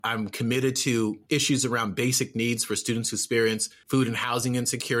I'm committed to issues around basic needs for students who experience food and housing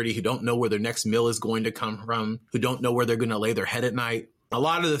insecurity, who don't know where their next meal is going to come from, who don't know where they're going to lay their head at night. A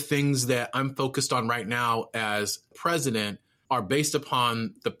lot of the things that I'm focused on right now as president are based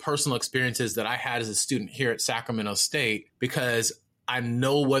upon the personal experiences that I had as a student here at Sacramento State, because I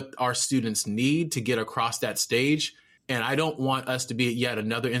know what our students need to get across that stage. And I don't want us to be yet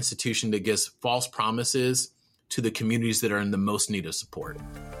another institution that gives false promises to the communities that are in the most need of support.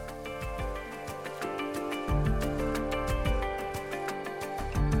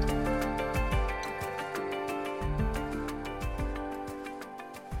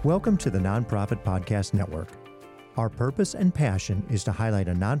 Welcome to the Nonprofit Podcast Network. Our purpose and passion is to highlight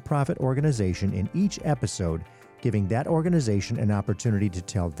a nonprofit organization in each episode, giving that organization an opportunity to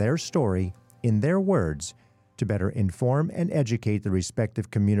tell their story in their words to better inform and educate the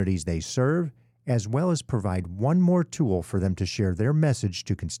respective communities they serve, as well as provide one more tool for them to share their message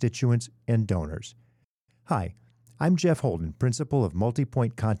to constituents and donors. Hi, I'm Jeff Holden, Principal of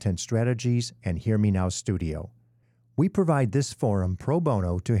Multipoint Content Strategies and Hear Me Now Studio. We provide this forum pro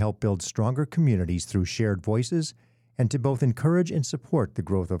bono to help build stronger communities through shared voices and to both encourage and support the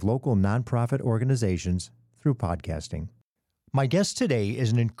growth of local nonprofit organizations through podcasting. My guest today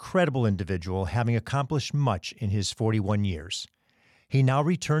is an incredible individual, having accomplished much in his 41 years. He now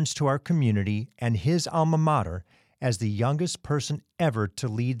returns to our community and his alma mater as the youngest person ever to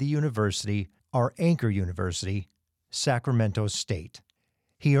lead the university, our anchor university, Sacramento State.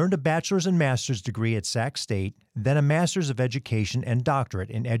 He earned a bachelor's and master's degree at Sac State, then a master's of education and doctorate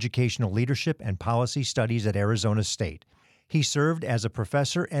in educational leadership and policy studies at Arizona State. He served as a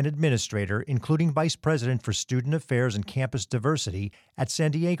professor and administrator, including vice president for student affairs and campus diversity at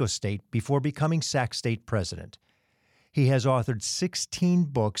San Diego State before becoming Sac State president. He has authored 16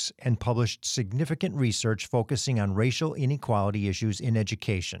 books and published significant research focusing on racial inequality issues in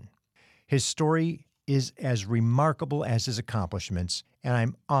education. His story is as remarkable as his accomplishments, and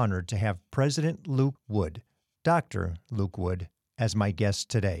I'm honored to have President Luke Wood, Dr. Luke Wood, as my guest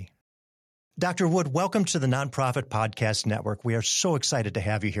today. Dr. Wood, welcome to the Nonprofit Podcast Network. We are so excited to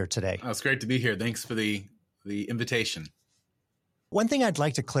have you here today. Oh, it's great to be here. Thanks for the invitation. One thing I'd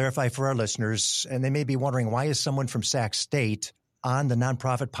like to clarify for our listeners, and they may be wondering, why is someone from Sac State on the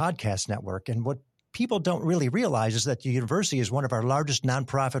Nonprofit Podcast Network? And what people don't really realize is that the university is one of our largest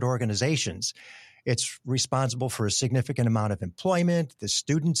nonprofit organizations. It's responsible for a significant amount of employment, the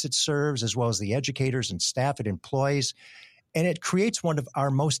students it serves, as well as the educators and staff it employs. And it creates one of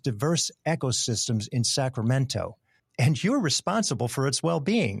our most diverse ecosystems in Sacramento. And you're responsible for its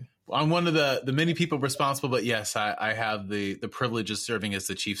well-being. I'm one of the many people responsible, but yes, I have the privilege of serving as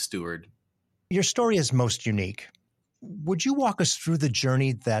the chief steward. Your story is most unique. Would you walk us through the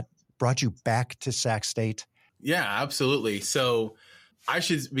journey that brought you back to Sac State? Yeah, absolutely. So I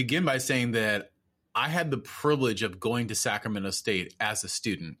should begin by saying that I had the privilege of going to Sacramento State as a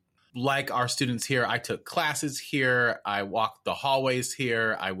student. Like our students here, I took classes here. I walked the hallways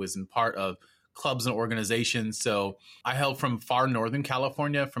here. I was in part of clubs and organizations. So I hail from far northern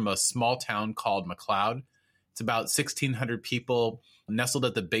California, from a small town called McLeod. It's about 1,600 people, nestled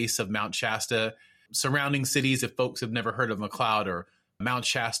at the base of Mount Shasta. Surrounding cities, if folks have never heard of McLeod, are Mount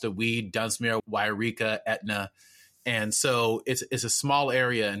Shasta, Weed, Dunsmuir, Wairika, Etna. And so it's a small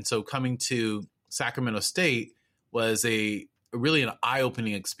area. And so coming to Sacramento State was really an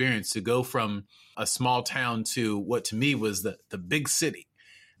eye-opening experience to go from a small town to what to me was the big city.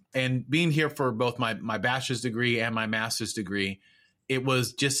 And being here for both my bachelor's degree and my master's degree, it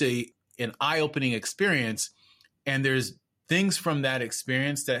was just an eye-opening experience. And there's things from that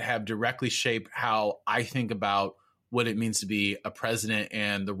experience that have directly shaped how I think about what it means to be a president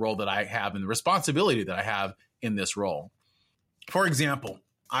and the role that I have and the responsibility that I have in this role. For example,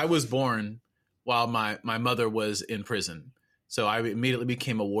 I was born while my mother was in prison. So I immediately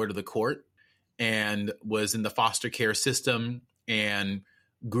became a ward of the court and was in the foster care system and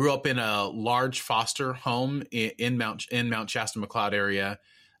grew up in a large foster home in Mount Shasta McLeod area,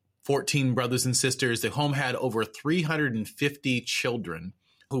 14 brothers and sisters. The home had over 350 children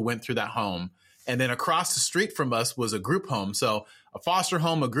who went through that home. And then across the street from us was a group home. So a foster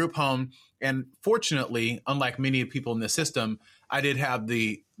home, a group home. And fortunately, unlike many people in the system, I did have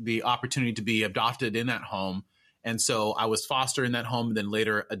the opportunity to be adopted in that home. And so I was foster in that home and then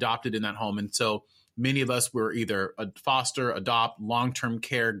later adopted in that home. And so many of us were either a foster, adopt, long-term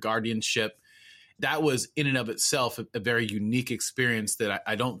care, guardianship. That was in and of itself a very unique experience that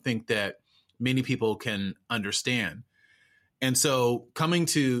I don't think that many people can understand. And so coming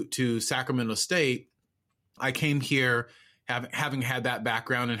to Sacramento State, I came here having had that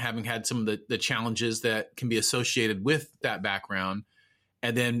background and having had some of the challenges that can be associated with that background.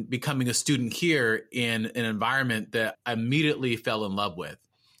 and then becoming a student here in an environment that I immediately fell in love with.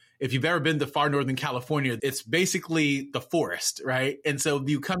 If you've ever been to far Northern California, it's basically the forest, right? And so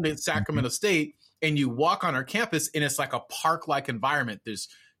you come to Sacramento State and you walk on our campus and it's like a park-like environment.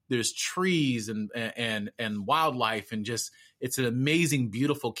 There's trees and wildlife, and just, it's an amazing,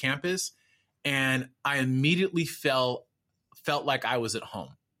 beautiful campus. And I immediately felt like I was at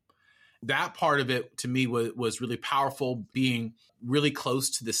home. That part of it to me was really powerful, being really close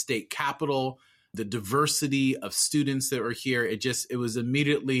to the state capitol, the diversity of students that were here. It was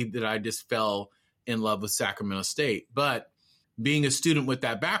immediately that I just fell in love with Sacramento State. But being a student with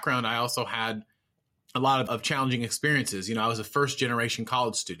that background, I also had a lot of challenging experiences. You know, I was a first generation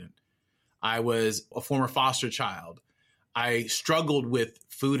college student. I was a former foster child. I struggled with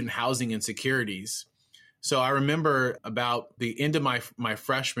food and housing insecurities. So I remember about the end of my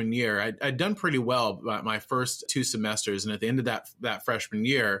freshman year, I'd done pretty well my first 2 semesters. And at the end of that freshman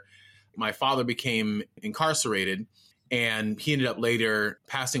year, my father became incarcerated, and he ended up later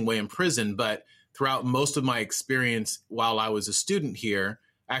passing away in prison. But throughout most of my experience while I was a student here,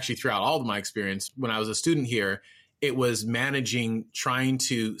 actually throughout all of my experience when I was a student here, it was trying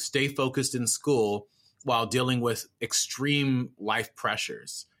to stay focused in school while dealing with extreme life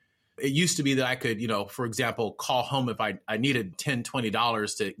pressures. It used to be that I could, for example, call home if I needed $10,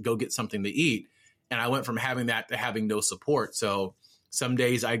 $20 to go get something to eat. And I went from having that to having no support. So some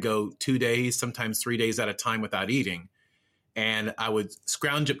days I go 2 days, sometimes 3 days at a time without eating. And I would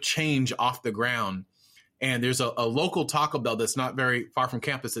scrounge up change off the ground. And there's a local Taco Bell that's not very far from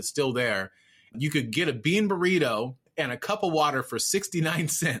campus that's still there. You could get a bean burrito and a cup of water for 69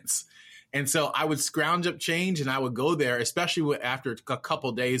 cents. And so I would scrounge up change and I would go there, especially after a couple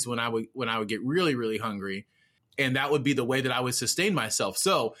of days when I would get really, really hungry. And that would be the way that I would sustain myself.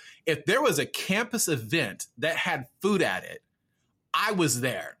 So if there was a campus event that had food at it, I was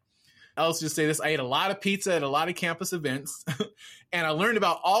there. I'll just say this. I ate a lot of pizza at a lot of campus events. And I learned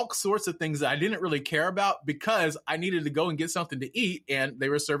about all sorts of things that I didn't really care about because I needed to go and get something to eat. And they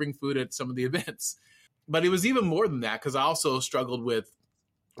were serving food at some of the events. But it was even more than that, because I also struggled with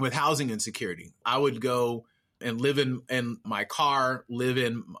housing insecurity. I would go and live in my car, live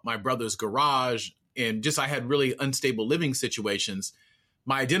in my brother's garage. And I had really unstable living situations.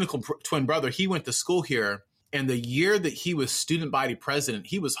 My identical twin brother, he went to school here. And the year that he was student body president,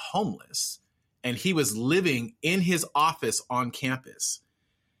 he was homeless and he was living in his office on campus.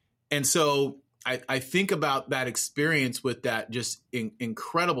 And so I think about that experience with that just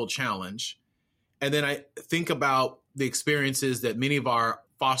incredible challenge. And then I think about the experiences that many of our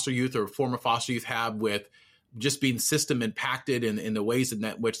foster youth or former foster youth have with just being system impacted in the ways in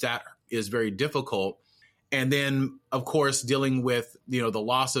which that is very difficult. And then, of course, dealing with, the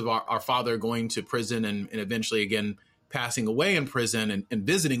loss of our father going to prison and eventually, again, passing away in prison and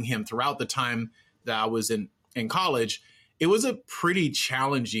visiting him throughout the time that I was in college. It was a pretty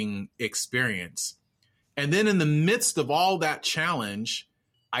challenging experience. And then in the midst of all that challenge,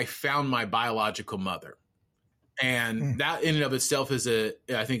 I found my biological mother. And that in and of itself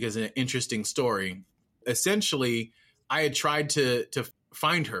I think is an interesting story. Essentially, I had tried to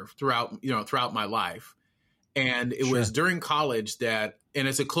find her throughout my life. And it was during college that, and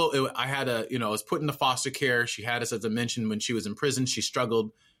I was put into foster care. She had us, as I mentioned, when she was in prison. She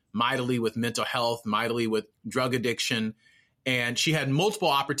struggled mightily with mental health, mightily with drug addiction. And she had multiple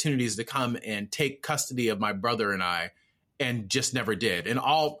opportunities to come and take custody of my brother and I, and just never did. And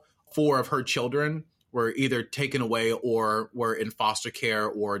all 4 of her children were either taken away or were in foster care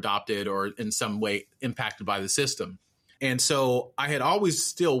or adopted or in some way impacted by the system. And so I had always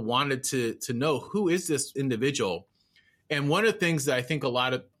still wanted to know, who is this individual? And one of the things that I think a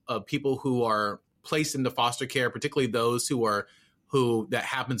lot of people who are placed into foster care, particularly those who that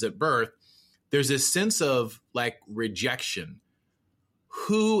happens at birth, there's this sense of like rejection.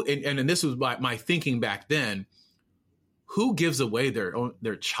 And this was my thinking back then, who gives away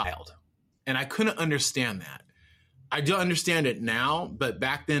their child? And I couldn't understand that. I do understand it now, but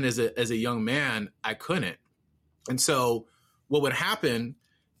back then as a young man, I couldn't. And so what would happen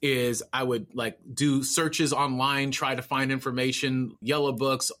is I would do searches online, try to find information, Yellow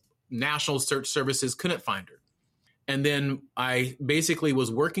Books, National Search Services, couldn't find her. And then I basically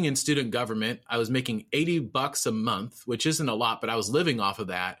was working in student government. I was making $80 a month, which isn't a lot, but I was living off of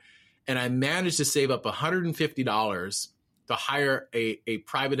that. And I managed to save up $150 to hire a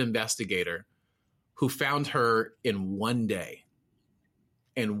private investigator who found her in one day.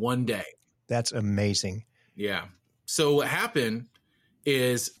 In one day. That's amazing. Yeah. So what happened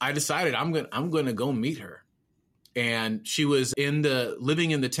is I decided I'm going to go meet her. And she was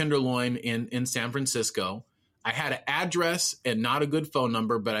living in the Tenderloin in San Francisco. I had an address and not a good phone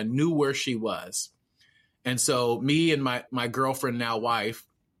number, but I knew where she was. And so me and my girlfriend, now wife,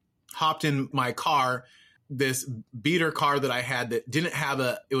 hopped in my car, this beater car that I had that didn't have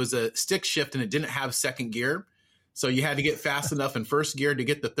it was a stick shift and it didn't have second gear. So you had to get fast enough in first gear to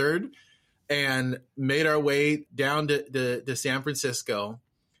get the third, and made our way down to San Francisco,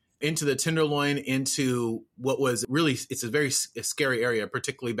 into the Tenderloin, into what was really, it's a very scary area,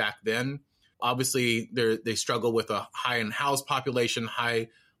 particularly back then. Obviously, they struggle with a high in-house population, high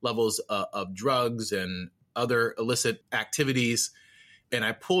levels of drugs and other illicit activities. And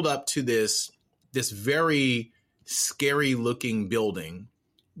I pulled up to this very scary looking building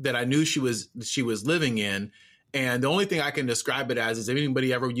that I knew she was living in. And the only thing I can describe it as is, if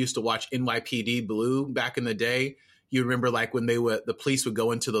anybody ever used to watch NYPD Blue back in the day, you remember like when the police would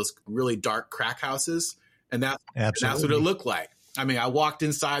go into those really dark crack houses, and that's what it looked like. I mean, I walked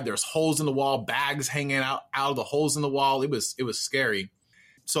inside, there's holes in the wall, bags hanging out of the holes in the wall. It was scary.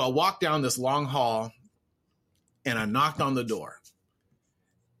 So I walked down this long hall and I knocked on the door.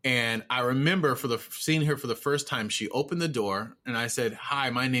 And I remember seeing her for the first time, she opened the door and I said, "Hi,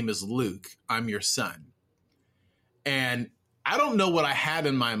 my name is Luke. I'm your son." And I don't know what I had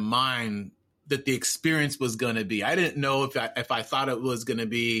in my mind that the experience was going to be. I didn't know if I thought it was going to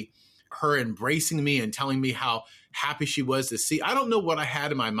be her embracing me and telling me how happy she was to see. I don't know what I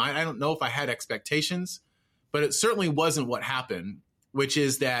had in my mind. I don't know if I had expectations, but it certainly wasn't what happened, which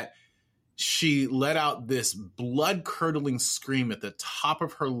is that she let out this blood-curdling scream at the top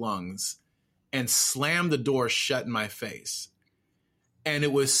of her lungs and slammed the door shut in my face. And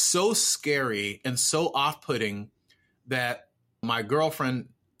it was so scary and so off-putting that my girlfriend,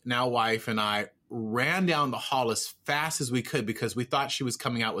 now wife, and I ran down the hall as fast as we could because we thought she was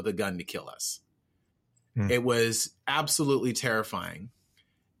coming out with a gun to kill us. It was absolutely terrifying.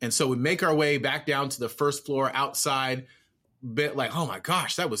 And so we make our way back down to the first floor outside, bit like, oh my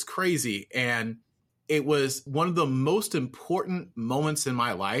gosh, that was crazy. And it was one of the most important moments in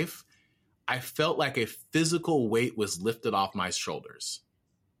my life. I felt like a physical weight was lifted off my shoulders.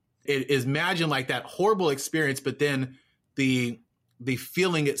 It is, imagine like that horrible experience, but then the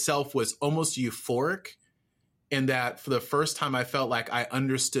feeling itself was almost euphoric, in that for the first time I felt like I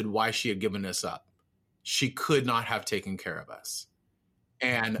understood why she had given us up. She could not have taken care of us.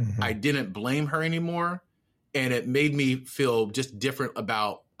 And I didn't blame her anymore. And it made me feel just different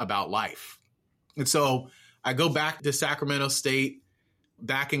about life. And so I go back to Sacramento State,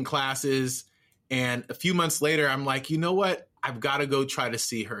 back in classes. And a few months later, I'm like, you know what? I've got to go try to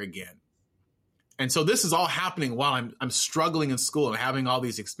see her again. And so this is all happening while I'm struggling in school and having all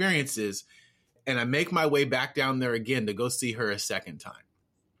these experiences. And I make my way back down there again to go see her a second time.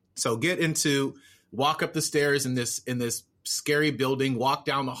 So walk up the stairs in this scary building, walk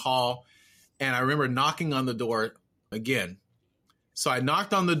down the hall. And I remember knocking on the door again. So I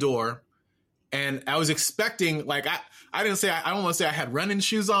knocked on the door, and I was expecting, like, I don't want to say I had running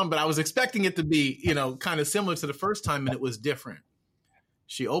shoes on, but I was expecting it to be, kind of similar to the first time, and it was different.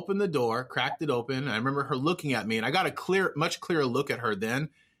 She opened the door, cracked it open. I remember her looking at me, and I got a much clearer look at her then.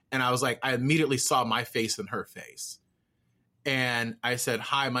 And I was like, I immediately saw my face in her face. And I said,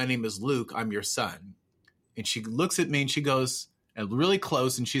 "Hi, my name is Luke. I'm your son." And she looks at me and she goes, and really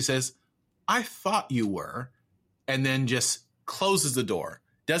close, and she says, "I thought you were," and then just closes the door,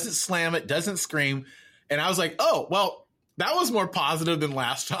 doesn't slam it, doesn't scream. And I was like, oh, well, that was more positive than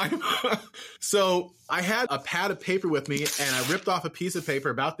last time. So I had a pad of paper with me, and I ripped off a piece of paper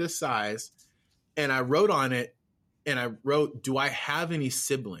about this size, and I wrote on it, and I wrote, "Do I have any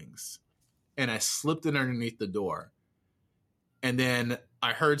siblings?" And I slipped it underneath the door. And then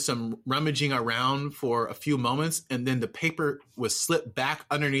I heard some rummaging around for a few moments, and then the paper was slipped back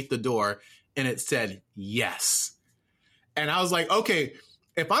underneath the door, and it said, "Yes." And I was like, okay,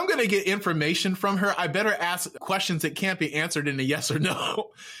 if I'm going to get information from her, I better ask questions that can't be answered in a yes or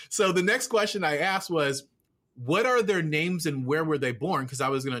no. So the next question I asked was, what are their names and where were they born? Because I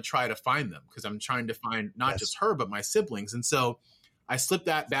was going to try to find them, because I'm trying to find not just her, but my siblings. And so I slipped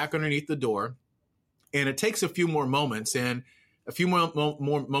that back underneath the door, and it takes a few more moments. And a few more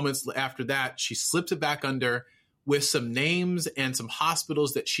moments after that, she slips it back under with some names and some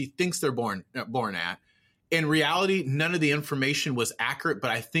hospitals that she thinks they're born at. In reality, none of the information was accurate, but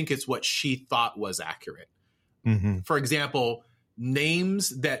I think it's what she thought was accurate. For example, names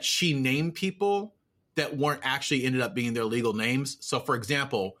that she named people that weren't actually ended up being their legal names. So, for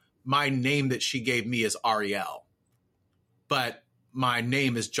example, my name that she gave me is Ariel, but my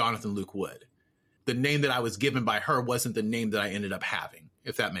name is Jonathan Luke Wood. The name that I was given by her wasn't the name that I ended up having,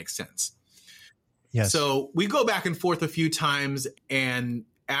 if that makes sense. Yes. So we go back and forth a few times, and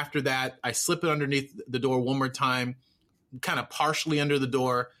after that, I slip it underneath the door one more time, kind of partially under the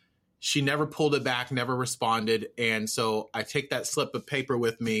door. She never pulled it back, never responded. And so I take that slip of paper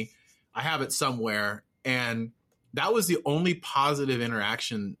with me. I have it somewhere. And that was the only positive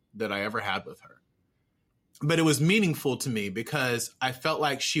interaction that I ever had with her. But it was meaningful to me because I felt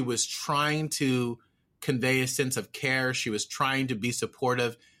like she was trying to convey a sense of care. She was trying to be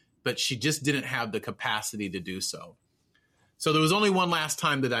supportive, but she just didn't have the capacity to do so. So there was only one last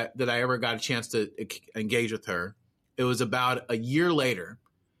time that I ever got a chance to engage with her. It was about a year later.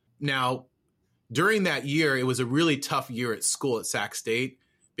 Now, during that year, it was a really tough year at school at Sac State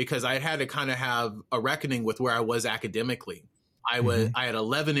because I had to kind of have a reckoning with where I was academically. I had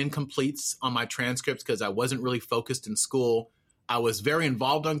 11 incompletes on my transcripts because I wasn't really focused in school. I was very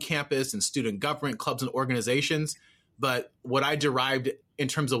involved on campus in student government clubs and organizations, but what I derived in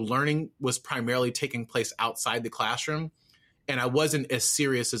terms of learning was primarily taking place outside the classroom, and I wasn't as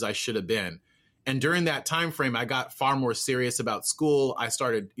serious as I should have been. And during that time frame, I got far more serious about school. I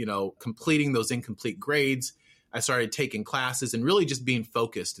started, completing those incomplete grades. I started taking classes and really just being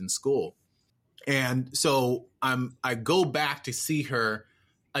focused in school. And so I go back to see her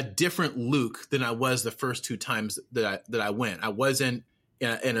a different Luke than I was the first two times that I went. I wasn't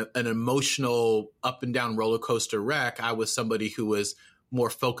in an emotional up and down roller coaster wreck. I was somebody who was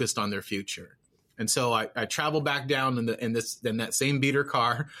more focused on their future. And so I travel back down in that same beater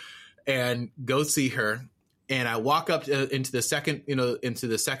car and go see her. And I walk up into the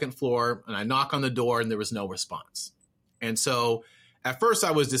second floor, and I knock on the door, and there was no response. And so at first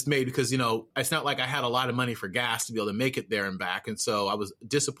I was dismayed because, it's not like I had a lot of money for gas to be able to make it there and back. And so I was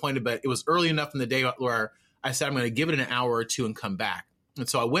disappointed, but it was early enough in the day where I said, I'm going to give it an hour or two and come back. And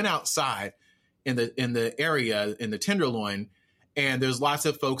so I went outside in the area in the Tenderloin, and there's lots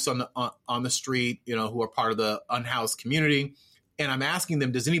of folks on the street, who are part of the unhoused community. And I'm asking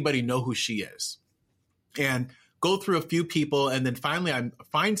them, does anybody know who she is? And go through a few people. And then finally I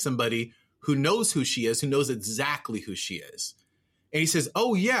find somebody who knows who she is, who knows exactly who she is. And he says,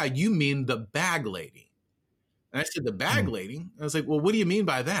 oh, yeah, you mean the bag lady. And I said, the bag lady? I was like, well, what do you mean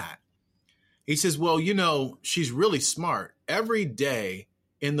by that? He says, well, she's really smart. Every day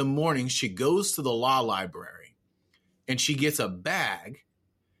in the morning, she goes to the law library and she gets a bag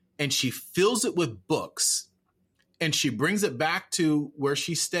and she fills it with books and she brings it back to where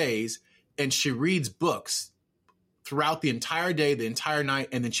she stays and she reads books throughout the entire day, the entire night.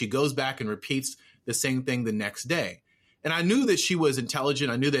 And then she goes back and repeats the same thing the next day. And I knew that she was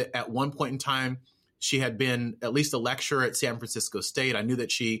intelligent. I knew that at one point in time, she had been at least a lecturer at San Francisco State. I knew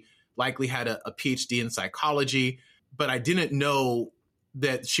that she likely had a PhD in psychology, but I didn't know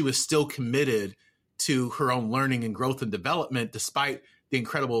that she was still committed to her own learning and growth and development, despite the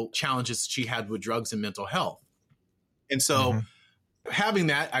incredible challenges she had with drugs and mental health. And so having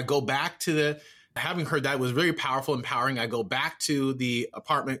that, I go back to having heard that was very powerful, empowering. I go back to the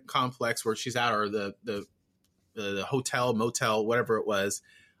apartment complex where she's at, or the hotel, motel, whatever it was.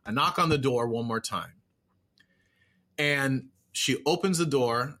 I knock on the door one more time. And she opens the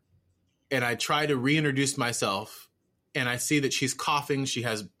door, and I try to reintroduce myself, and I see that she's coughing. She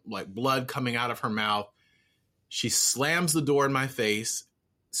has like blood coming out of her mouth. She slams the door in my face.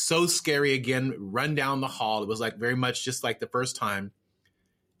 So scary again, run down the hall. It was like very much just like the first time.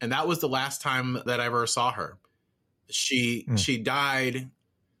 And that was the last time that I ever saw her. She died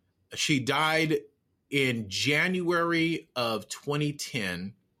in January of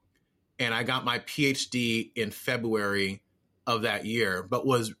 2010, and I got my PhD in February of that year. But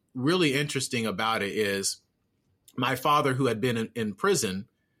what's really interesting about it is my father, who had been in prison,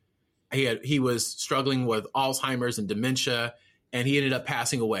 he was struggling with Alzheimer's and dementia, and he ended up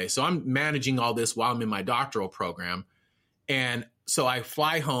passing away. So I'm managing all this while I'm in my doctoral program. And so I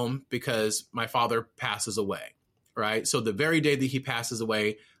fly home because my father passes away, right? So the very day that he passes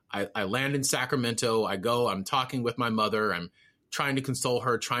away, I land in Sacramento. I'm talking with my mother. I'm trying to console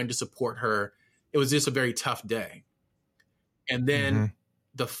her, trying to support her. It was just a very tough day. And then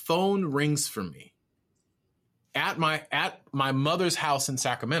the phone rings for me at my mother's house in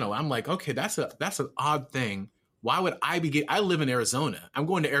Sacramento. I'm like, okay, that's an odd thing. Why would I live in Arizona. I'm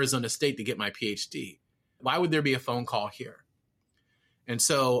going to Arizona State to get my PhD. Why would there be a phone call here? And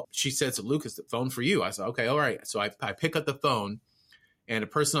so she said, so Lucas, the phone for you. I said, okay, all right. So I pick up the phone, and a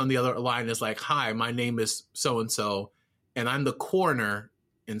person on the other line is like, hi, my name is so-and-so, and I'm the coroner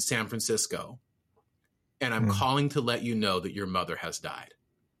in San Francisco. And I'm calling to let you know that your mother has died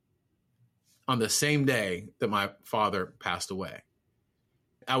on the same day that my father passed away.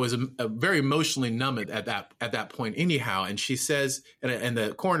 I was very emotionally numb at that point anyhow. And she says, and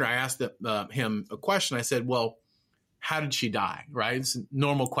the coroner, I asked him a question. I said, well, how did she die, right? It's a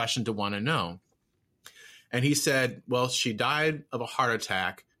normal question to want to know. And he said, well, she died of a heart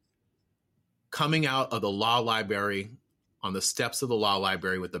attack coming out of the law library on the steps of the law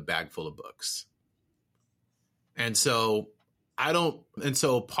library with a bag full of books. And so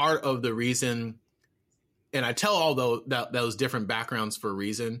part of the reason, and I tell all those different backgrounds for a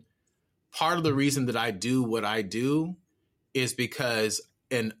reason, part of the reason that I do what I do is because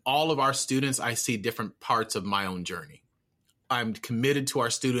in all of our students, I see different parts of my own journey. I'm committed to our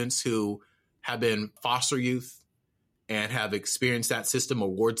students who have been foster youth and have experienced that system of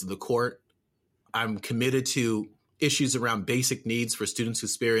wards of the court. I'm committed to issues around basic needs for students who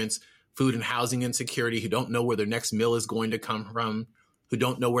experience food and housing insecurity, who don't know where their next meal is going to come from, who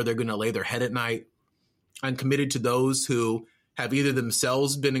don't know where they're going to lay their head at night. I'm committed to those who have either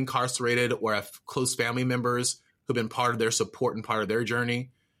themselves been incarcerated or have close family members who've been part of their support and part of their journey.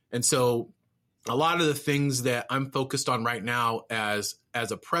 And so a lot of the things that I'm focused on right now as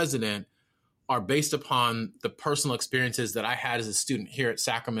a president are based upon the personal experiences that I had as a student here at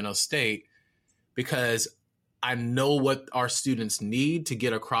Sacramento State, because I know what our students need to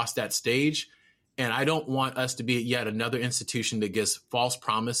get across that stage. And I don't want us to be yet another institution that gives false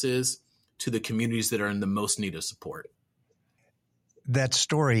promises to the communities that are in the most need of support. That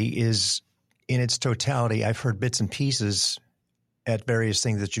story is in its totality. I've heard bits and pieces at various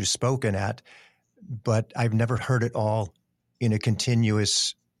things that you've spoken at, but I've never heard it all in a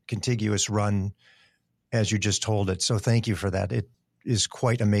contiguous run as you just told it. So thank you for that. It is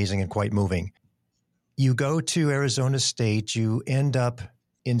quite amazing and quite moving. You go to Arizona State, you end up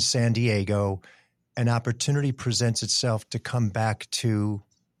in San Diego, an opportunity presents itself to come back to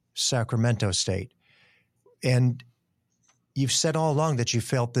Sacramento State. And you've said all along that you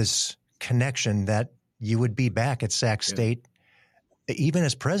felt this connection that you would be back at Sac State, even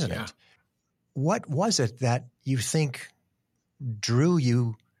as president. Yeah. What was it that you think drew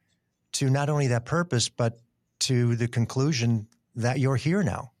you to not only that purpose, but to the conclusion that you're here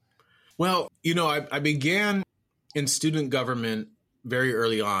now? Well, I began in student government very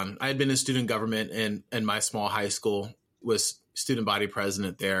early on. I had been in student government in my small high school, was student body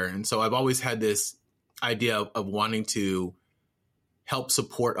president there. And so I've always had this idea of wanting to help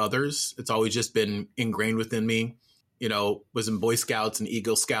support others. It's always just been ingrained within me, was in Boy Scouts and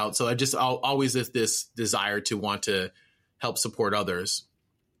Eagle Scouts. So I just always this desire to want to help support others.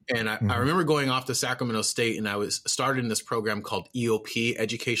 And I remember going off to Sacramento State, and I was started in this program called EOP,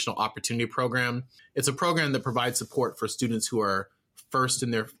 Educational Opportunity Program. It's a program that provides support for students who are first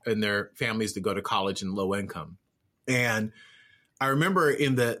in their families to go to college and low income. And I remember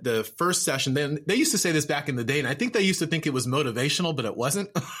in the first session, then they used to say this back in the day, and I think they used to think it was motivational, but it wasn't.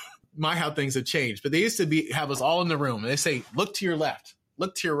 How things have changed. But they used to have us all in the room, and they say, look to your left,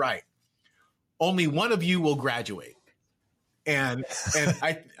 look to your right. Only one of you will graduate. And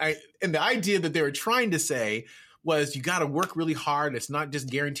the idea that they were trying to say was you got to work really hard. It's not just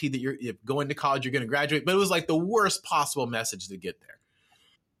guaranteed that you're going to college, you're going to graduate, but it was like the worst possible message to get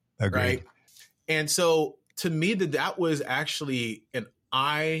there. Agreed. Right. And so to me, that was actually an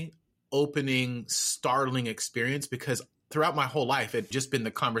eye-opening, startling experience, because throughout my whole life, it had just been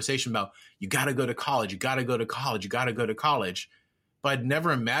the conversation about you got to go to college, you got to go to college, you got to go to college. But I'd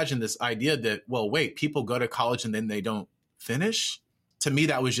never imagined this idea that, well, wait, people go to college and then they don't finish. To me,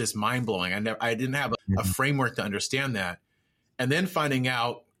 that was just mind blowing. I didn't have a framework to understand that. And then finding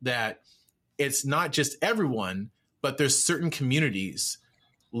out that it's not just everyone, but there's certain communities,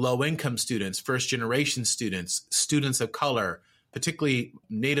 low income students, first generation students, students of color, particularly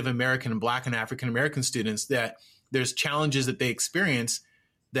Native American and Black and African American students, that there's challenges that they experience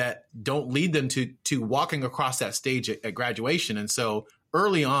that don't lead them to walking across that stage at graduation. And so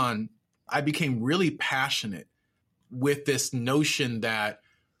early on, I became really passionate with this notion that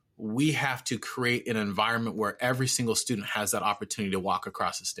we have to create an environment where every single student has that opportunity to walk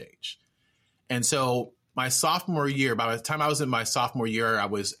across the stage. And so my sophomore year, by the time I was in my sophomore year, I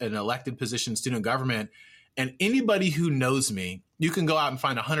was in an elected position in student government. And anybody who knows me, you can go out and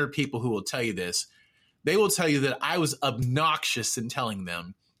find 100 people who will tell you this. They will tell you that I was obnoxious in telling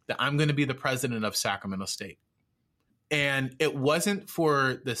them that I'm going to be the president of Sacramento State. And it wasn't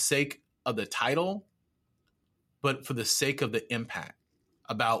for the sake of the title, but for the sake of the impact,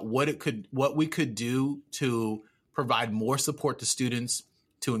 about what we could do to provide more support to students,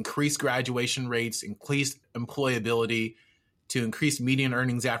 to increase graduation rates, increase employability, to increase median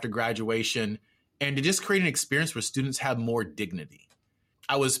earnings after graduation, and to just create an experience where students have more dignity.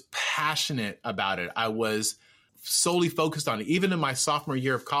 I was passionate about it. I was solely focused on it. Even in my sophomore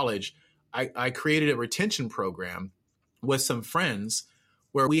year of college, I created a retention program with some friends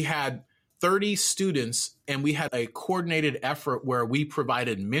where we had 30 students, and we had a coordinated effort where we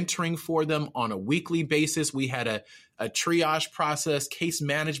provided mentoring for them on a weekly basis. We had a triage process, case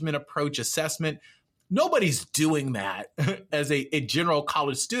management approach, assessment. Nobody's doing that as a general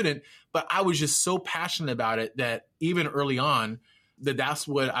college student, but I was just so passionate about it that even early on, that's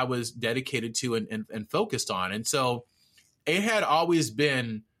what I was dedicated to and focused on. And so it had always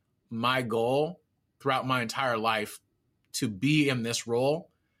been my goal throughout my entire life to be in this role.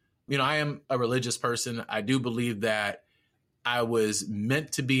 You know, I am a religious person. I do believe that I was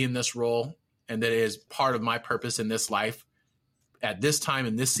meant to be in this role and that it is part of my purpose in this life at this time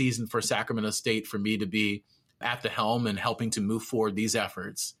in this season for Sacramento State, for me to be at the helm and helping to move forward these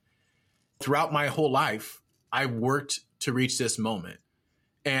efforts. Throughout my whole life, I worked to reach this moment.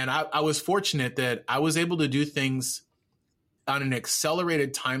 And I was fortunate that I was able to do things on an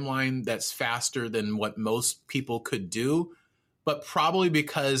accelerated timeline that's faster than what most people could do, but probably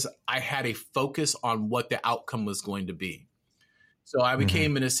because I had a focus on what the outcome was going to be. So I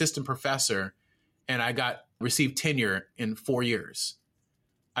became an assistant professor and I received tenure in 4 years.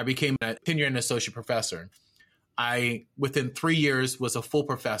 I became a tenure and associate professor. I, within 3 years, was a full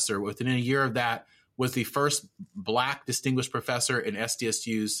professor. Within a year of that, was the first Black distinguished professor in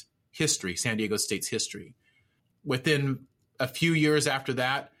SDSU's history, San Diego State's history. Within a few years after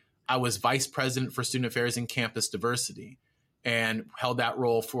that, I was vice president for student affairs and campus diversity and held that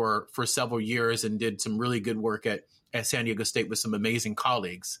role for several years and did some really good work at San Diego State with some amazing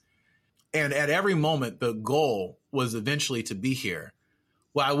colleagues. And at every moment, the goal was eventually to be here.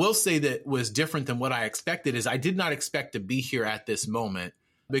 What I will say that was different than what I expected is I did not expect to be here at this moment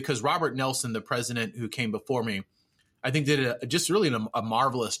because Robert Nelson, the president who came before me, I think did just really a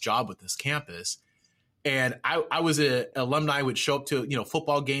marvelous job with this campus. And I was an alumni who would show up to,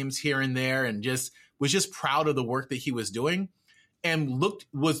 football games here and there and was just proud of the work that he was doing and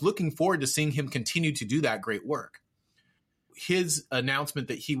was looking forward to seeing him continue to do that great work. His announcement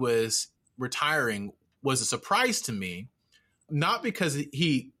that he was retiring was a surprise to me, not because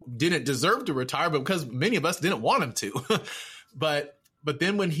he didn't deserve to retire, but because many of us didn't want him to. But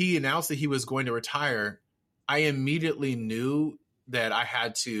then when he announced that he was going to retire, I immediately knew that I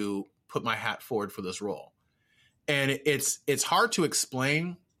had to put my hat forward for this role. And it's hard to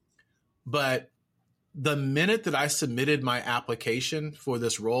explain, but the minute that I submitted my application for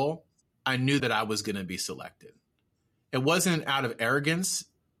this role, I knew that I was going to be selected. It wasn't out of arrogance,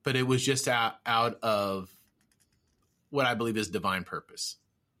 but it was just out of what I believe is divine purpose.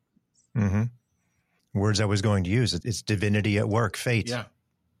 Mm-hmm. Words I was going to use. It's divinity at work, fate. Yeah.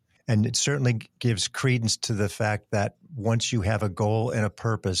 And it certainly gives credence to the fact that once you have a goal and a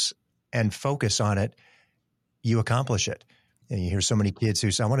purpose and focus on it, you accomplish it. And you hear so many kids who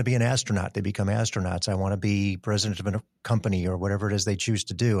say, I want to be an astronaut. They become astronauts. I want to be president of a company or whatever it is they choose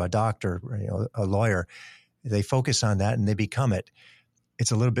to do, a doctor, a lawyer. They focus on that and they become it.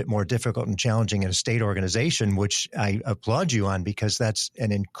 It's a little bit more difficult and challenging in a state organization, which I applaud you on because that's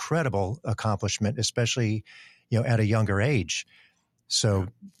an incredible accomplishment, especially, at a younger age. So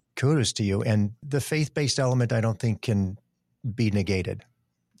kudos to you. And the faith-based element, I don't think can be negated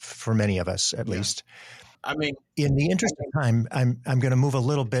for many of us, at least. I mean, in the interest of time, I'm going to move a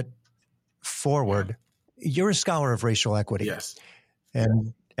little bit forward. You're a scholar of racial equity. Yes.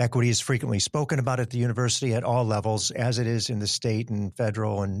 And equity is frequently spoken about at the university at all levels, as it is in the state and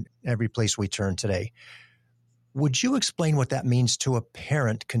federal and every place we turn today. Would you explain what that means to a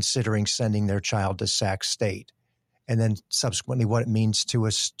parent considering sending their child to Sac State? And then subsequently what it means to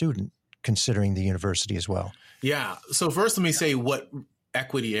a student considering the university as well? Yeah. So first, let me say what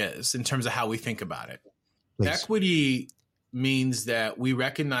equity is in terms of how we think about it. Please. Equity means that we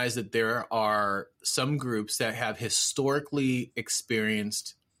recognize that there are some groups that have historically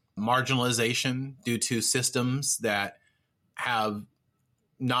experienced marginalization due to systems that have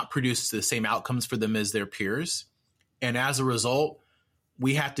not produced the same outcomes for them as their peers. And as a result,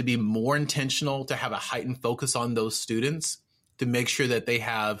 we have to be more intentional to have a heightened focus on those students to make sure that they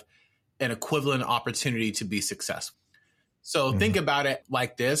have an equivalent opportunity to be successful. So think about it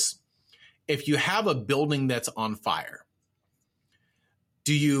like this. If you have a building that's on fire,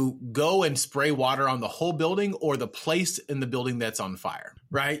 do you go and spray water on the whole building or the place in the building that's on fire,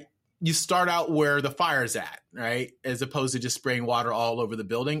 right? You start out where the fire's at, right? As opposed to just spraying water all over the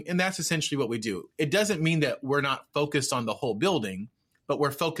building. And that's essentially what we do. It doesn't mean that we're not focused on the whole building, but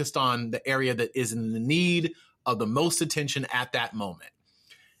we're focused on the area that is in the need of the most attention at that moment.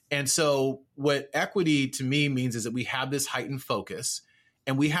 And so what equity to me means is that we have this heightened focus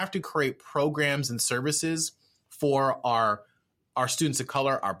and we have to create programs and services for our students of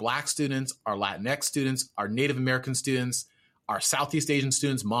color, our Black students, our Latinx students, our Native American students, our Southeast Asian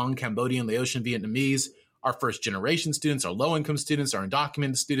students, Hmong, Cambodian, Laotian, Vietnamese, our first generation students, our low income students, our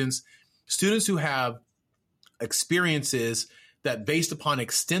undocumented students, students who have experiences that based upon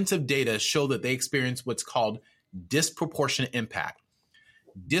extensive data show that they experience what's called disproportionate impact.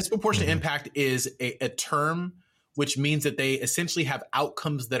 Disproportionate impact is a term which means that they essentially have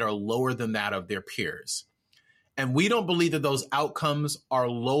outcomes that are lower than that of their peers. And we don't believe that those outcomes are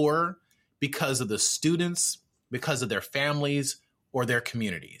lower because of the students, because of their families, or their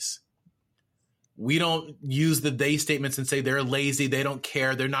communities. We don't use the they statements and say they're lazy, they don't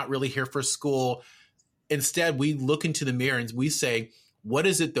care, they're not really here for school. Instead, we look into the mirror and we say, what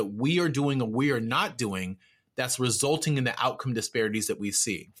is it that we are doing or we are not doing that's resulting in the outcome disparities that we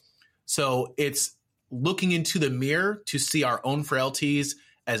see? So it's looking into the mirror to see our own frailties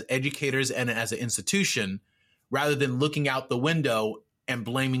as educators and as an institution, rather than looking out the window and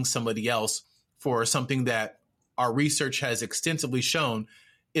blaming somebody else for something that our research has extensively shown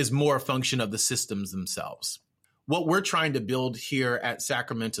is more a function of the systems themselves. What we're trying to build here at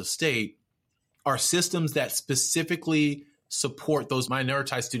Sacramento State are systems that specifically support those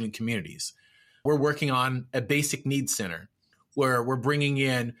minoritized student communities. We're working on a basic needs center where we're bringing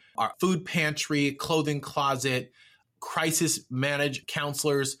in our food pantry, clothing closet, crisis managed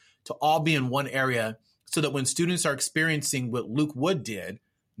counselors to all be in one area so that when students are experiencing what Luke Wood did,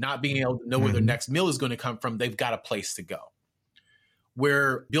 not being able to know where their next meal is going to come from, they've got a place to go.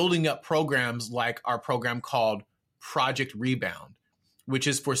 We're building up programs like our program called Project Rebound, which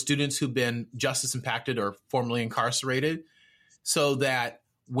is for students who've been justice impacted or formerly incarcerated, so that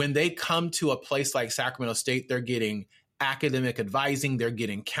when they come to a place like Sacramento State, they're getting academic advising, they're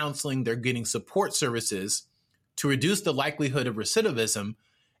getting counseling, they're getting support services to reduce the likelihood of recidivism,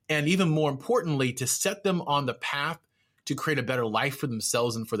 and even more importantly, to set them on the path to create a better life for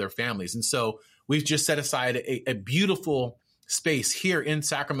themselves and for their families. And so we've just set aside a beautiful space here in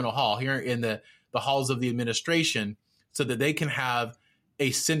Sacramento Hall, here in the halls of the administration, so that they can have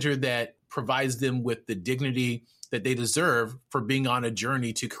a center that provides them with the dignity that they deserve for being on a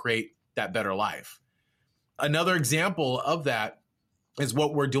journey to create that better life. Another example of that is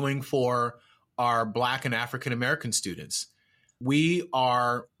what we're doing for our Black and African American students. We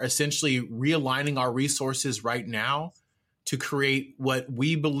are essentially realigning our resources right now to create what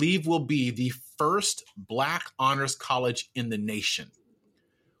we believe will be the first Black honors college in the nation,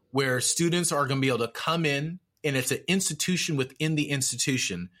 where students are going to be able to come in, and it's an institution within the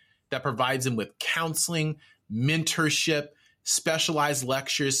institution that provides them with counseling, mentorship, specialized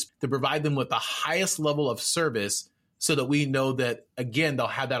lectures to provide them with the highest level of service so that we know that, again, they'll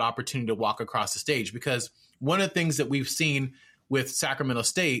have that opportunity to walk across the stage. Because one of the things that we've seen with Sacramento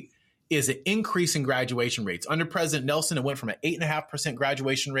State is an increase in graduation rates. Under President Nelson, it went from an 8.5%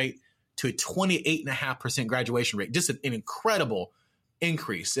 graduation rate to a 28.5% graduation rate. Just an incredible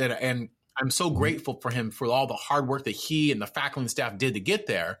increase. And I'm so grateful for him for all the hard work that he and the faculty and staff did to get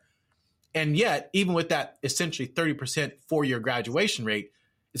there. And yet, even with that essentially 30% four-year graduation rate,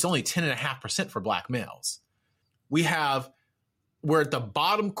 it's only 10.5% for Black males. We're at the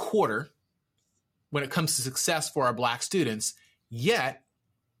bottom quarter when it comes to success for our Black students, yet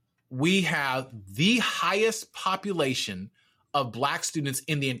we have the highest population of Black students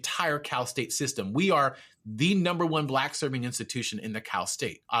in the entire Cal State system. We are the number one Black serving institution in the Cal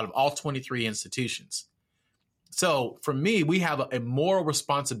State out of all 23 institutions. So for me, we have a moral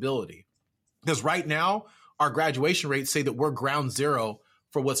responsibility, because right now our graduation rates say that we're ground zero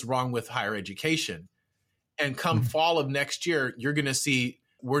for what's wrong with higher education. And come fall of next year, you're going to see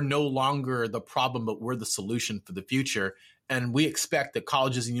we're no longer the problem, but we're the solution for the future. And we expect that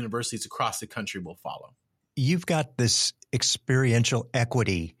colleges and universities across the country will follow. You've got this experiential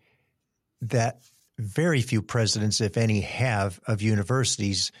equity that very few presidents, if any, have of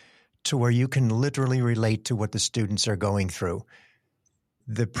universities, to where you can literally relate to what the students are going through.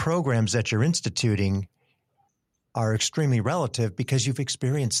 The programs that you're instituting are extremely relative because you've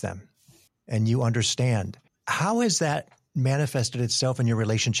experienced them and you understand. How has that manifested itself in your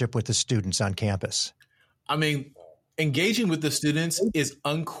relationship with the students on campus? I mean, engaging with the students is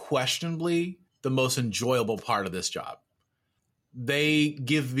unquestionably the most enjoyable part of this job. They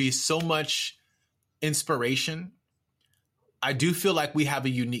give me so much inspiration. I do feel like we have a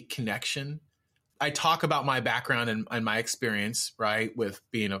unique connection. I talk about my background and my experience, right, with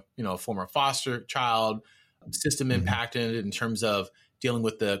being a former foster child, system impacted in terms of dealing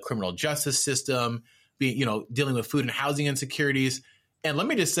with the criminal justice system, dealing with food and housing insecurities. And let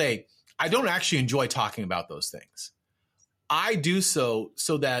me just say, I don't actually enjoy talking about those things. I do so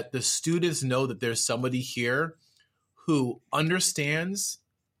that the students know that there's somebody here who understands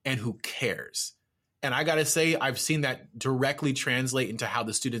and who cares. And I got to say, I've seen that directly translate into how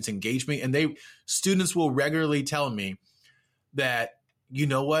the students engage me. And students will regularly tell me that, you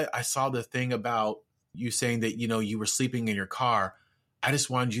know what, I saw the thing about you saying that, you were sleeping in your car. I just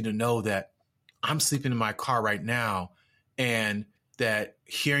wanted you to know that I'm sleeping in my car right now. And that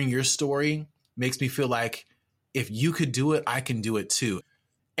hearing your story makes me feel like if you could do it, I can do it too.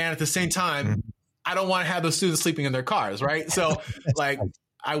 And at the same time, I don't want to have those students sleeping in their cars, right? So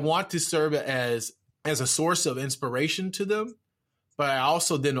I want to serve as a source of inspiration to them, but I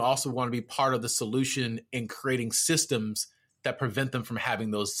also want to be part of the solution in creating systems that prevent them from having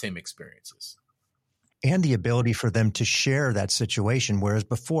those same experiences. And the ability for them to share that situation, whereas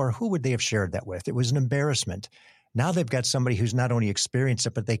before, who would they have shared that with? It was an embarrassment. Now they've got somebody who's not only experienced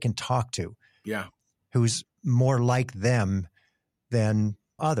it, but they can talk to. Yeah. Who's more like them than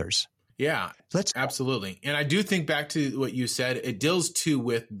others. Yeah, absolutely. And I do think back to what you said, it deals too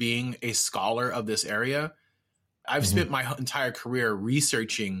with being a scholar of this area. I've spent my entire career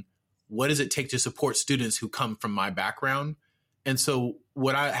researching what does it take to support students who come from my background. And so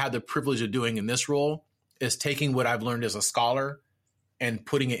what I have the privilege of doing in this role is taking what I've learned as a scholar and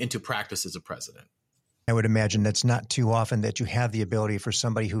putting it into practice as a president. I would imagine that's not too often that you have the ability for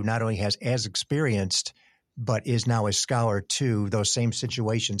somebody who not only has as experienced, but is now a scholar to those same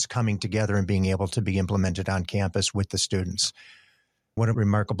situations coming together and being able to be implemented on campus with the students. What a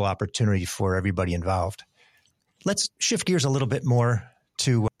remarkable opportunity for everybody involved. Let's shift gears a little bit more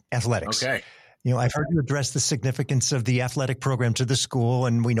to athletics. Okay. I've heard you address the significance of the athletic program to the school,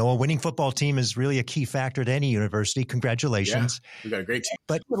 and we know a winning football team is really a key factor at any university. Congratulations. Yeah, we got a great team.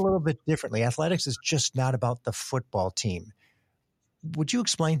 But a little bit differently. Athletics is just not about the football team. Would you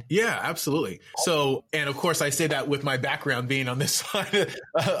explain? Yeah, absolutely. So, and of course, I say that with my background being on this side,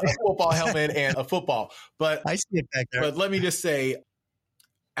 a football helmet and a football. But I see it back there. But let me just say,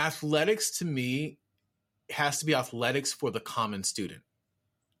 athletics to me has to be athletics for the common student.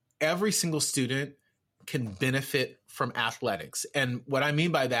 Every single student can benefit from athletics. And what I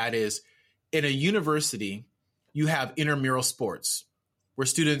mean by that is in a university, you have intramural sports where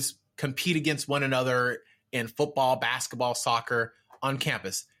students compete against one another in football, basketball, soccer on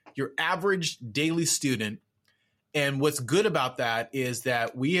campus. Your average daily student. And what's good about that is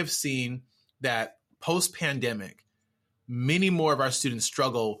that we have seen that post-pandemic, many more of our students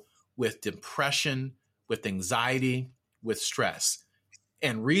struggle with depression, with anxiety, with stress.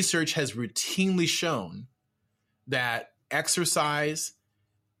 And research has routinely shown that exercise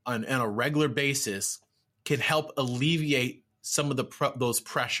on a regular basis can help alleviate some of those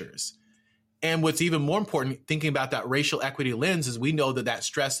pressures. And what's even more important, thinking about that racial equity lens, is we know that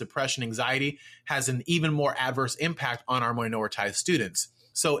stress, depression, anxiety has an even more adverse impact on our minoritized students.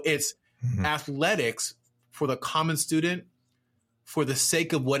 So it's athletics for the common student for the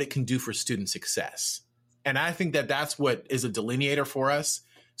sake of what it can do for student success. And I think that that's what is a delineator for us.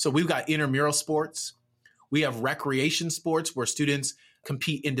 So we've got intramural sports. We have recreation sports where students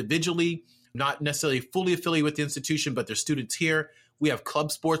compete individually, not necessarily fully affiliated with the institution, but they're students here. We have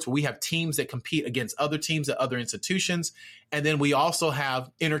club sports where we have teams that compete against other teams at other institutions. And then we also have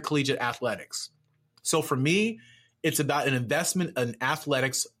intercollegiate athletics. So for me, it's about an investment in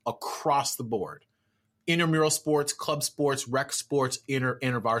athletics across the board. Intramural sports, club sports, rec sports,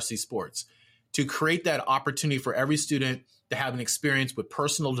 intervarsity sports, to create that opportunity for every student to have an experience with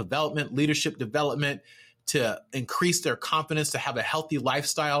personal development, leadership development, to increase their confidence, to have a healthy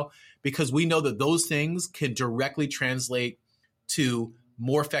lifestyle, because we know that those things can directly translate to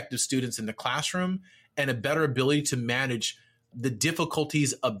more effective students in the classroom and a better ability to manage the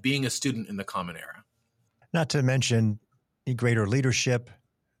difficulties of being a student in the common era. Not to mention greater leadership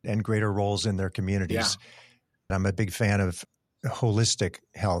and greater roles in their communities. Yeah. I'm a big fan of holistic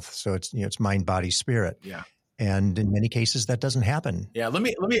health. So it's mind, body, spirit. Yeah. And in many cases that doesn't happen. Yeah. Let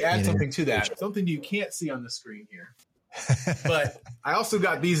me add something to that. Something you can't see on the screen here. But I also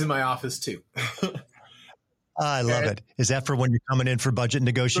got these in my office too. I love it. Is that for when you're coming in for budget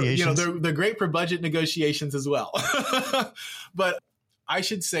negotiations? They're great for budget negotiations as well. But I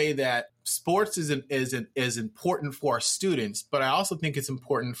should say that sports is important for our students, but I also think it's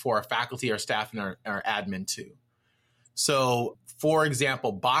important for our faculty, our staff, and our admin too. So, for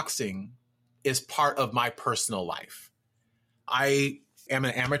example, boxing is part of my personal life. I am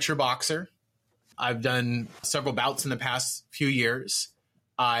an amateur boxer. I've done several bouts in the past few years.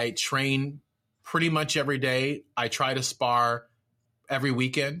 I train pretty much every day. I try to spar every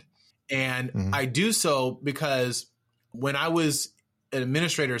weekend. And I do so because when I was an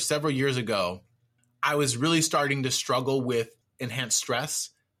administrator several years ago, I was really starting to struggle with enhanced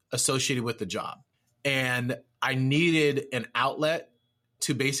stress associated with the job. And I needed an outlet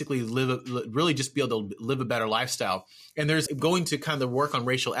to basically really just be able to live a better lifestyle. And there's going to kind of work on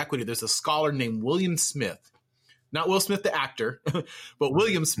racial equity. There's a scholar named William Smith, not Will Smith, the actor, but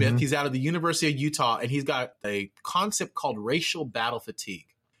William Smith. Mm-hmm. He's out of the University of Utah, and he's got a concept called racial battle fatigue.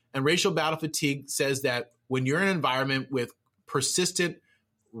 And racial battle fatigue says that when you're in an environment with persistent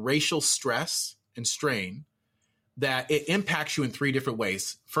racial stress and strain, that it impacts you in three different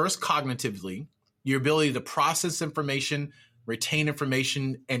ways. First, cognitively, your ability to process information, retain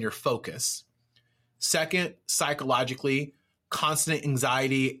information, and your focus. Second, psychologically, constant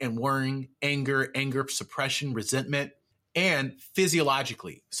anxiety and worrying, anger suppression, resentment. And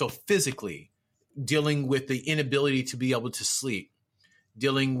physiologically, so physically, dealing with the inability to be able to sleep,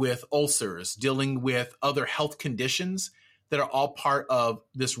 dealing with ulcers, dealing with other health conditions that are all part of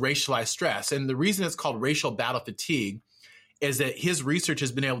this racialized stress. And the reason it's called racial battle fatigue is that his research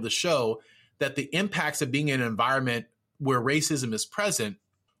has been able to show that the impacts of being in an environment where racism is present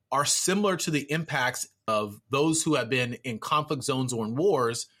are similar to the impacts of those who have been in conflict zones or in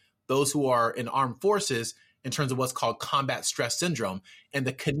wars, those who are in armed forces, in terms of what's called combat stress syndrome. And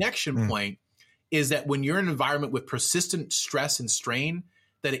the connection point is that when you're in an environment with persistent stress and strain,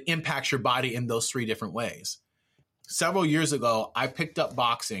 that it impacts your body in those three different ways. Several years ago, I picked up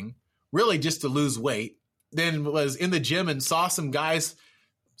boxing, really just to lose weight, then was in the gym and saw some guys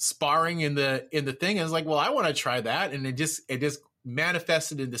sparring in the thing. And I was like, well, I want to try that. And it just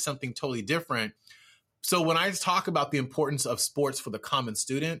manifested into something totally different. So when I talk about the importance of sports for the common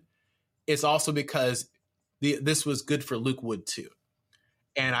student, it's also because this was good for Luke Wood too.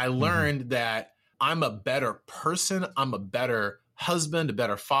 And I learned that I'm a better person. I'm a better husband, a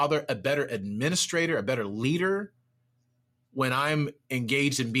better father, a better administrator, a better leader when I'm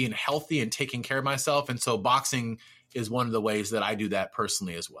engaged in being healthy and taking care of myself. And so boxing is one of the ways that I do that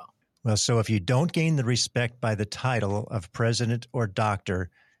personally as well. Well, so if you don't gain the respect by the title of president or doctor,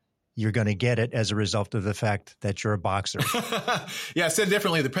 you're going to get it as a result of the fact that you're a boxer. Yeah, said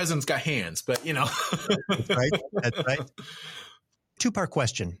differently, the president's got hands, but you know. That's right. That's right. Two-part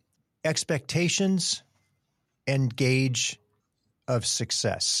question. Expectations and gauge of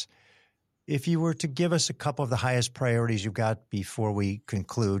success. If you were to give us a couple of the highest priorities you've got before we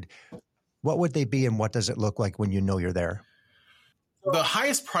conclude, what would they be and what does it look like when you know you're there? The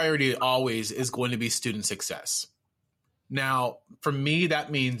highest priority always is going to be student success. Now, for me,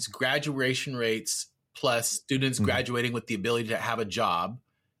 that means graduation rates plus students graduating with the ability to have a job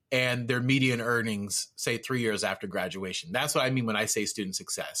and their median earnings, say 3 years after graduation. That's what I mean when I say student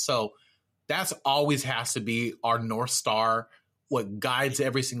success. So that's always has to be our North Star, what guides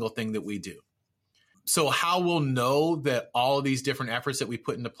every single thing that we do. So how we'll know that all of these different efforts that we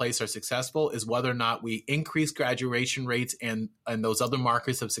put into place are successful is whether or not we increase graduation rates and those other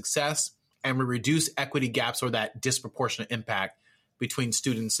markers of success, and we reduce equity gaps or that disproportionate impact between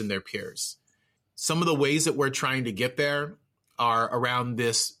students and their peers. Some of the ways that we're trying to get there are around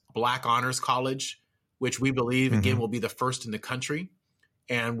this Black Honors College, which we believe, again, will be the first in the country.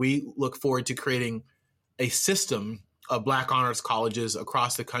 And we look forward to creating a system of Black Honors Colleges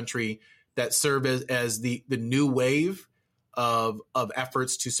across the country that serve as the new wave of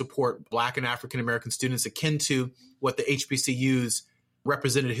efforts to support Black and African-American students, akin to what the HBCUs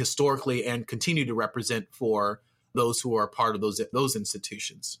represented historically and continue to represent for those who are part of those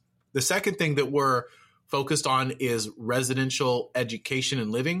institutions. The second thing that we're focused on is residential education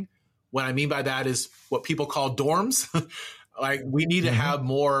and living. What I mean by that is what people call dorms. Like we need to have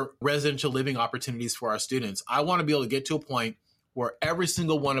more residential living opportunities for our students. I want to be able to get to a point where every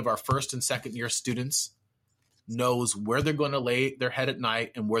single one of our first and second year students knows where they're going to lay their head at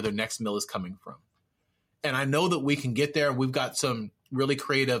night and where their next meal is coming from. And I know that we can get there. We've got some really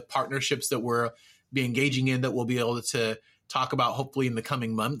creative partnerships that we're be engaging in that we'll be able to talk about hopefully in the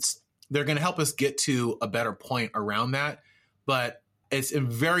coming months. They're going to help us get to a better point around that. But it's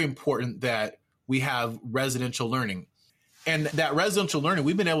very important that we have residential learning. And that residential learning,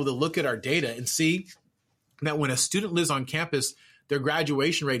 we've been able to look at our data and see that when a student lives on campus, their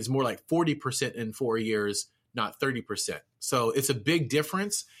graduation rate is more like 40% in 4 years, not 30%. So it's a big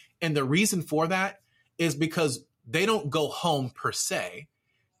difference. And the reason for that is because they don't go home per se.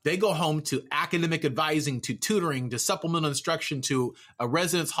 They go home to academic advising, to tutoring, to supplemental instruction, to a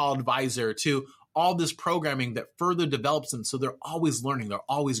residence hall advisor, to all this programming that further develops them. So they're always learning. They're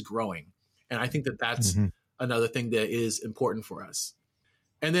always growing. And I think that that's another thing that is important for us.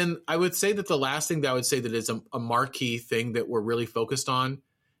 And then I would say that the last thing that I would say that is a marquee thing that we're really focused on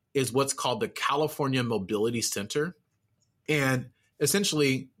is what's called the California Mobility Center. And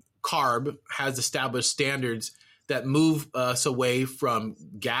essentially, CARB has established standards that move us away from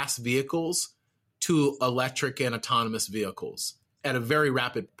gas vehicles to electric and autonomous vehicles. at a very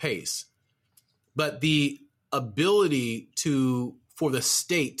rapid pace. But the ability for the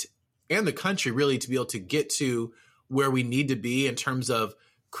state and the country really to be able to get to where we need to be in terms of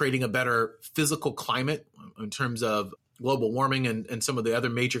creating a better physical climate, in terms of global warming and some of the other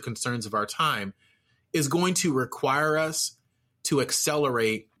major concerns of our time, is going to require us to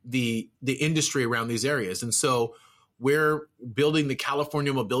accelerate the industry around these areas. And so we're building the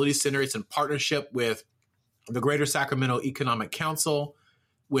California Mobility Center. It's in partnership with the Greater Sacramento Economic Council,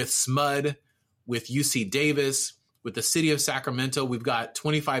 with SMUD, with UC Davis, with the city of Sacramento. We've got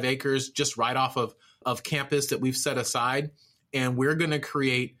 25 acres just right off of campus that we've set aside. And we're going to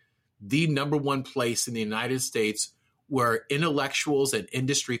create the number one place in the United States where intellectuals and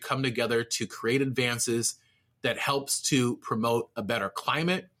industry come together to create advances that helps to promote a better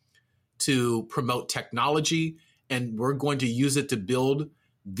climate, to promote technology, and we're going to use it to build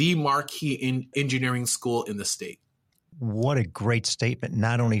the marquee engineering school in the state. What a great statement,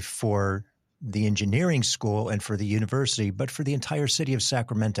 not only for the engineering school and for the university, but for the entire city of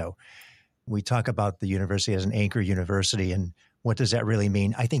Sacramento. We talk about the university as an anchor university, and what does that really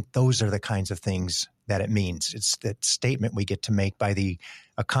mean? I think those are the kinds of things that it means. It's that statement we get to make by the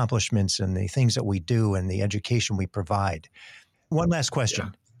accomplishments and the things that we do and the education we provide. One last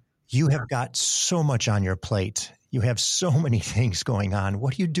question. Yeah. You have got so much on your plate. You have so many things going on.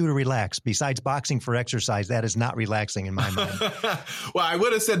 What do you do to relax? Besides boxing for exercise, that is not relaxing in my mind. Well, I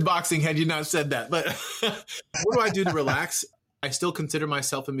would have said boxing had you not said that. But what do I do to relax? I still consider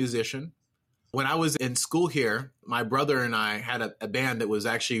myself a musician. When I was in school here, my brother and I had a band that was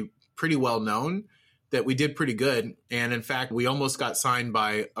actually pretty well known, that we did pretty good. And in fact, we almost got signed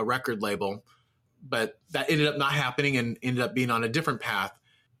by a record label, but that ended up not happening and ended up being on a different path.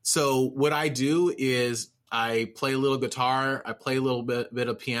 So what I do is I play a little guitar. I play a little bit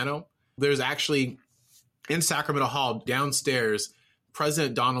of piano. There's actually in Sacramento Hall downstairs,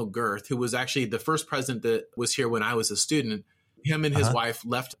 President Donald Girth, who was actually the first president that was here when I was a student. Him and his wife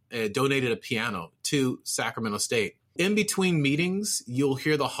donated a piano to Sacramento State. In between meetings, you'll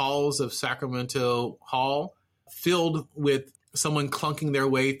hear the halls of Sacramento Hall filled with someone clunking their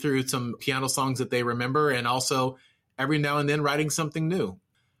way through some piano songs that they remember, and also every now and then writing something new.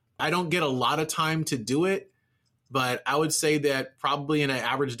 I don't get a lot of time to do it, but I would say that probably in an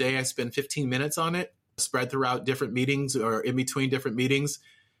average day, I spend 15 minutes on it, spread throughout different meetings or in between different meetings,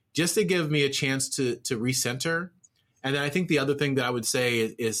 just to give me a chance to recenter. And then I think the other thing that I would say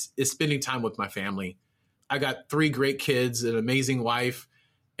is spending time with my family. I got 3 great kids, an amazing wife,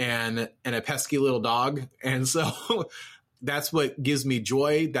 and a pesky little dog. And so that's what gives me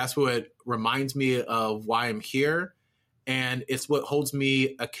joy. That's what reminds me of why I'm here. And it's what holds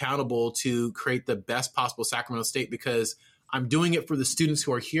me accountable to create the best possible Sacramento State, because I'm doing it for the students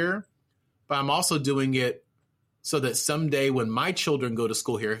who are here, but I'm also doing it so that someday when my children go to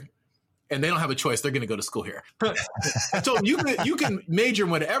school here, and they don't have a choice, they're going to go to school here. I told them, you can major in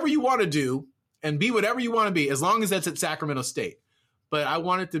whatever you want to do and be whatever you want to be, as long as that's at Sacramento State. But I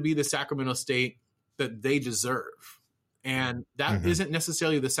want it to be the Sacramento State that they deserve. And that isn't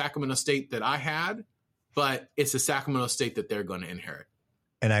necessarily the Sacramento State that I had, but it's the Sacramento State that they're going to inherit.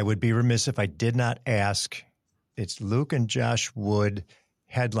 And I would be remiss if I did not ask, it's Luke and Josh Wood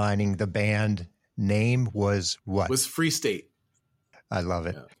headlining the band. Name was what? Was Free State. I love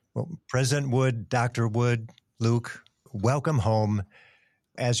it. Yeah. Well, President Wood, Dr. Wood, Luke, welcome home.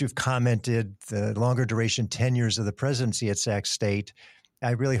 As you've commented, the longer duration tenures of the presidency at Sac State, I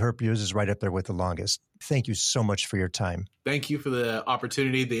really hope yours is right up there with the longest. Thank you so much for your time. Thank you for the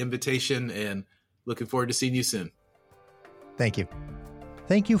opportunity, the invitation, and looking forward to seeing you soon. Thank you.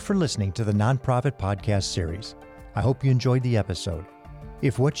 Thank you for listening to the Nonprofit Podcast series. I hope you enjoyed the episode.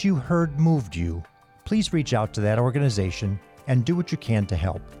 If what you heard moved you, please reach out to that organization and do what you can to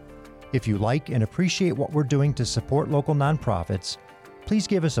help. If you like and appreciate what we're doing to support local nonprofits, please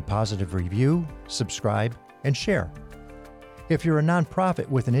give us a positive review, subscribe, and share. If you're a nonprofit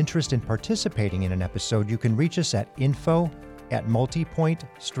with an interest in participating in an episode, you can reach us at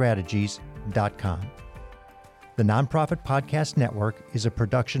info@multipointstrategies.com. The Nonprofit Podcast Network is a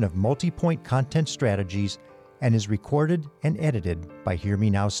production of Multipoint Content Strategies and is recorded and edited by Hear Me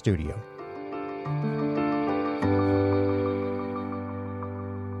Now Studio.